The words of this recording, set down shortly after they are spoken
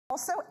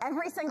Also,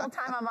 every single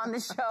time I'm on the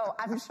show,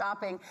 I'm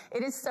shopping.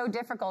 It is so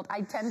difficult. I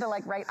tend to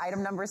like write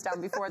item numbers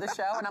down before the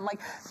show, and I'm like,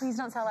 please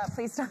don't sell out,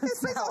 please don't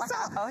sell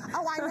out.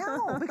 Oh, I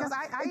know, because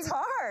it's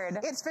hard.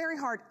 It's very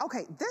hard.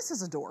 Okay, this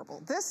is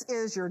adorable. This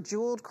is your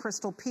jeweled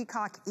crystal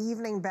peacock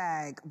evening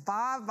bag.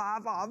 Va,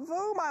 va, va,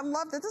 boom. I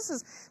love that. This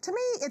is, to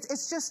me,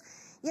 it's just,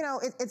 you know,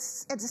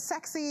 it's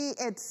sexy,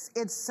 it's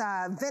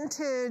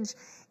vintage,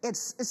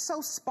 it's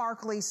so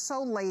sparkly,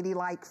 so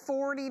ladylike,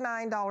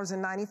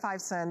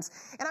 $49.95.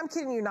 And I'm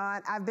kidding you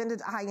not, I've been to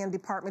high-end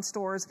department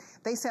stores.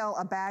 They sell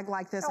a bag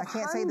like this. I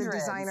can't say the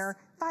designer.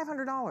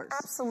 $500.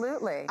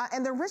 Absolutely.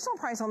 And the original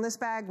price on this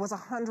bag was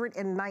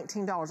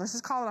 $119. Let's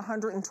just call it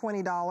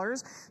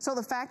 $120. So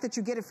the fact that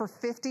you get it for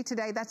 $50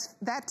 today,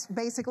 that's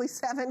basically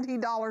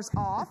 $70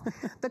 off.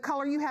 The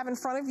color you have in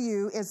front of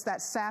you is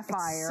that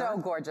sapphire. It's so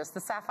gorgeous. The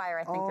sapphire,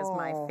 I think, is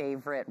my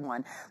favorite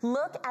one.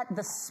 Look at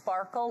the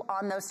sparkle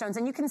on those stones,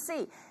 and you can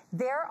see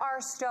there are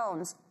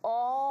stones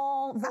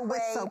all the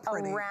way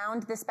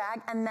around this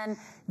bag, and then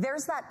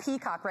there's that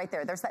peacock right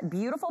there. There's that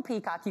beautiful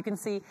peacock. You can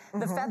see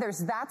the feathers.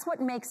 That's what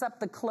makes up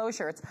the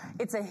closure.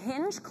 It's a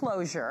hinge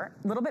closure,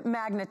 a little bit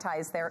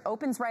magnetized there. It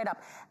opens right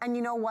up. And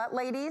you know what,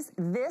 ladies?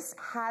 This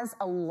has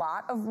a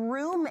lot of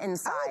room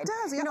inside. Oh, it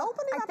does. You know,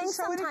 open it up. I think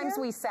sometimes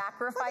we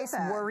sacrifice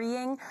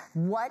worrying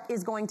what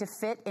is going to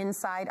fit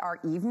inside our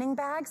evening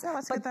bags. Yeah,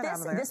 let's but get that out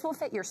of there. This will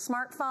fit your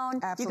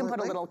smartphone. Absolutely. You can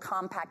put a little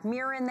compact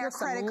mirror in there, your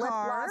some lip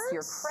gloss,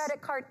 your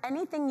credit card,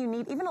 anything you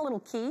need, even a little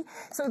key.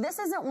 So this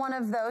isn't one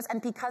of those,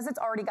 and because it's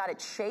already got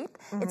its shape,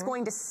 it's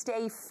going to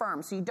stay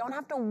firm. So you don't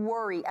have to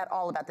worry at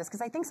all about this,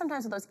 because I think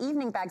sometimes with those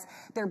evening bags,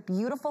 they're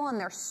beautiful and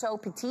they're so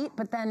petite,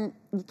 but then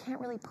you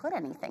can't really put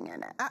anything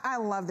in it. I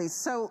love these.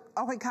 So,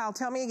 okay, Kyle,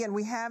 tell me again,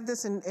 we have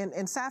this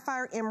in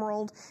sapphire,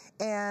 emerald,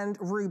 and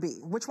ruby.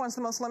 Which one's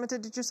the most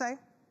limited, did you say?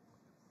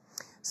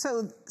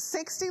 So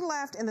 60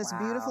 left in this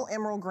beautiful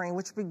emerald green,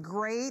 which would be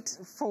great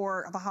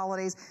for the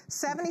holidays.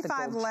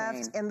 75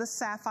 left in the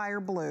sapphire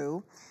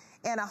blue.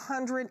 And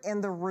 100 in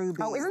the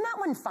ruby. Oh, isn't that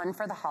one fun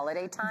for the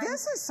holiday time?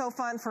 This is so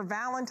fun for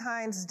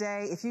Valentine's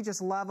Day. If you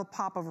just love a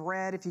pop of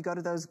red, if you go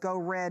to those Go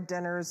Red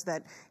dinners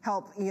that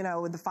help, you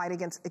know, with the fight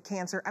against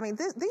cancer. I mean,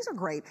 these are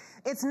great.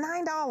 It's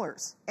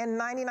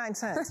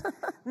 $9.99.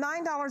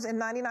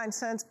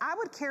 $9.99. I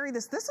would carry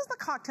this. This is the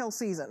cocktail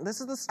season.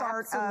 This is the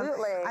start of.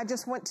 I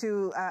just went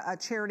to a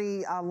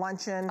charity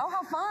luncheon. Oh,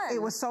 how fun.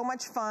 It was so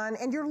much fun.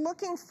 And you're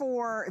looking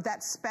for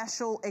that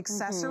special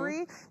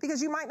accessory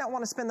because you might not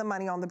want to spend the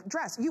money on the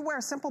dress. You wear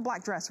a simple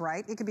black dress,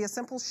 right? It could be a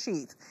simple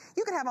sheath.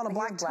 You could have on a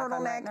black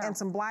turtleneck and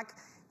some black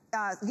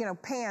you know,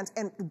 pants,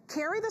 and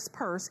carry this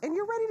purse, and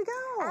you're ready to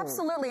go.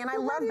 Absolutely, and I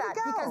love that,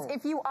 because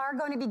if you are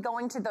going to be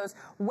going to those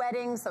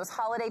weddings, those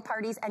holiday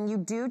parties, and you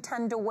do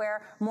tend to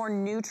wear more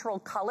neutral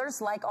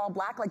colors, like all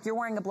black, like you're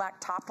wearing a black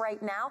top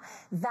right now,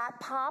 that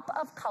pop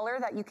of color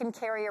that you can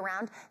carry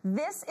around,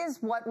 this is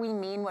what we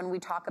mean when we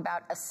talk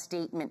about a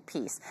statement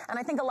piece. And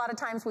I think a lot of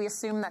times we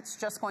assume that's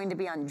just going to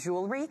be on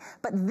jewelry,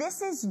 but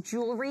this is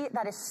jewelry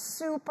that is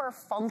super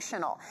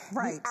functional.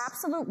 Right. The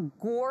absolute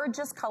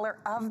gorgeous color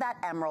of that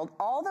emerald,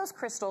 all those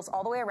crystals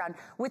all the way around.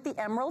 With the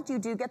emerald, you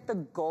do get the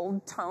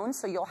gold tone,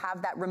 so you'll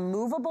have that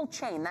removable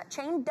chain. That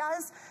chain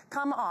does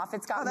come off.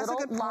 It's got little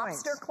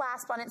lobster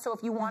clasp on it, so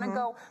if you want to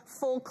go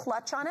full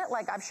clutch on it,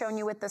 like I've shown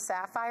you with the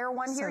sapphire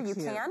one here, you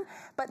can.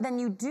 But then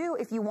you do,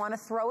 if you want to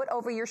throw it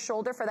over your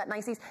shoulder for that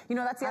nice ease. You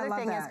know, that's the other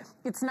thing is,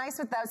 it's nice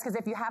with those, because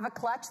if you have a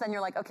clutch, then you're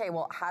like, okay,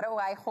 well, how do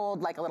I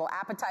hold like a little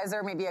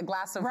appetizer, maybe a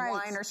glass of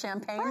wine or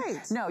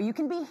champagne? No, you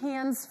can be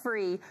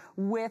hands-free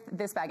with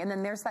this bag. And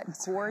then there's that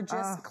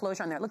gorgeous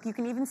closure on there. Look, you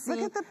can even see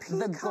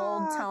the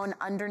gold tone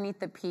underneath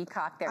the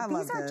peacock there.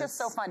 These are just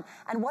so fun.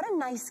 And what a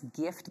nice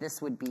gift this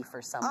would be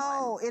for someone.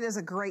 Oh, it is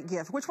a great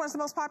gift. Which one's the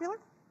most popular?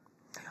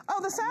 Oh,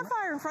 the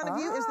sapphire in front of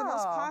you is the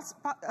most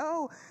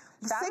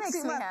that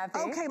makes me happy.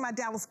 Okay, my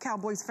Dallas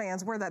Cowboys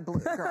fans, wear that blue,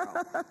 girl.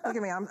 Look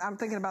at me, I'm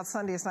thinking about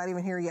Sunday. It's not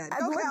even here yet.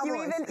 Go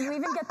Cowboys. You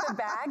even get the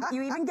bag.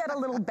 You even get a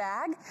little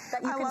bag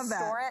that you can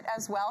store it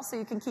as well, so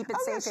you can keep it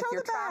safe if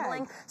you're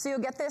traveling. So you'll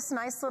get this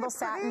nice little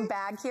satin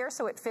bag here,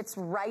 so it fits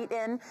right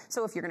in.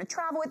 So if you're going to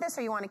travel with this,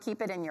 or you want to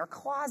keep it in your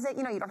closet,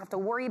 you know, you don't have to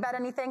worry about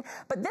anything.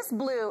 But this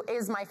blue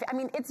is my favorite. I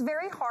mean, it's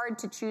very hard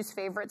to choose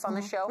favorites on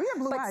the show. We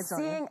have blue eyes,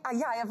 don't you?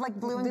 Yeah, I have like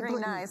blue and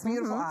green eyes.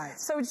 Beautiful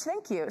eyes. So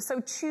thank you. So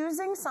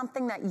choosing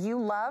something that you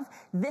love,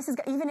 this is,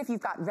 even if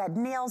you've got red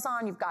nails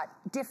on, you've got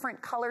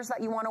different colors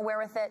that you want to wear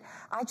with it,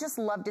 I just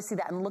love to see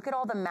that. And look at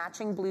all the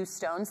matching blue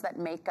stones that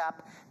make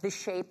up the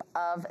shape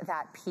of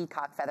that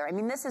peacock feather. I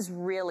mean, this is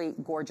really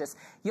gorgeous.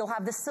 You'll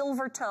have the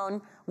silver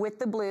tone with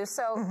the blue,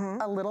 so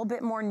a little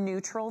bit more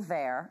neutral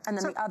there. And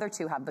then the other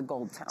two have the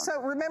gold tone.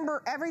 So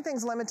remember,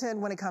 everything's limited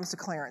when it comes to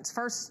clearance.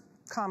 First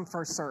come,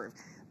 first serve.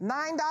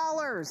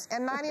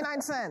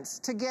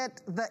 $9.99 to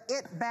get the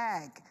It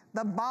bag,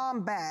 the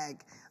bomb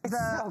bag, It's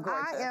so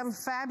gorgeous. I am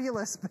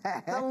fabulous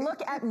bag. The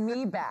look at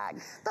me bag.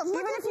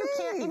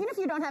 Even if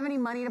you don't have any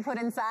money to put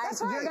inside,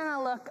 you're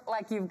gonna look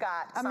like you've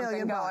got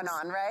something going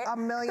on, right? $1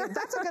 million.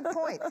 That's a good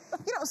point.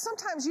 You know,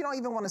 sometimes you don't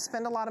even want to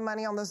spend a lot of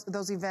money on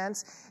those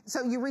events,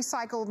 so you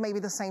recycle maybe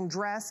the same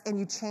dress and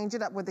you change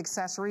it up with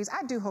accessories.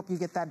 I do hope you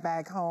get that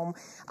bag home,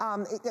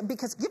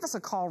 because give us a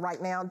call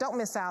right now. Don't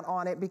miss out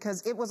on it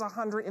because it was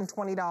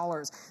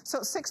 $120. So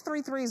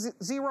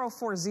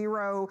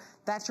 633-040.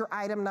 That's your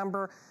item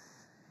number.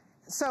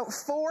 So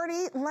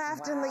 40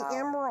 left in the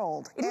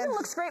emerald. It even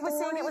looks great with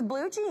seeing it with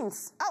blue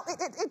jeans. Oh, it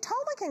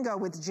totally can go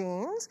with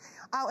jeans.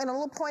 And a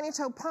little pointy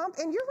toe pump,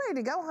 and you're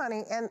ready to go,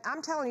 honey. And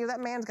I'm telling you, that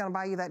man's gonna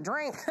buy you that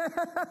drink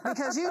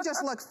because you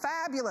just look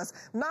fabulous.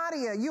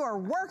 Nadia, you are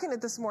working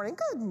it this morning.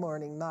 Good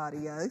morning,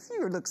 Nadia.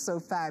 You look so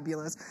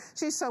fabulous.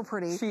 She's so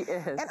pretty. She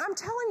is. And I'm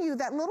telling you,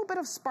 that little bit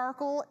of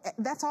sparkle,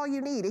 that's all you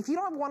need. If you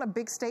don't want a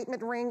big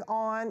statement ring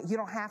on, you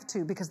don't have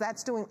to, because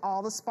that's doing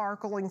all the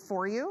sparkling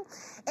for you.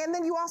 And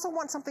then you also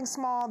want something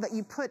small that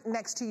you put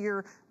next to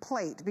your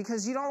plate,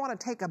 because you don't want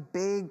to take a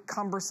big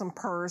cumbersome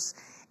purse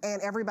and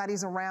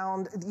everybody's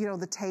around, you know,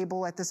 the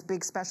table at this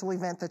big special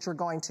event that you're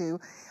going to.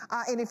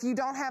 And if you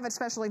don't have a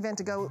special event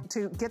to go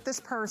to, get this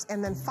purse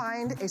and then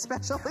find a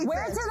special event.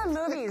 Wear it to the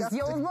movies.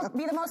 You'll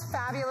be the most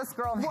fabulous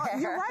girl there. Well,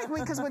 you're right,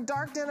 because with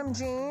dark denim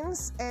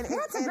jeans and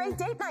it's a great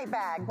date night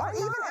bag. Or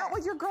even out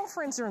with your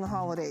girlfriends during the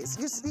holidays.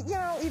 Just, you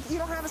know, if you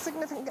don't have a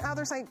significant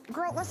other, say,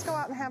 girl, let's go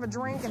out and have a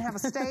drink and have a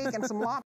steak and some lobster.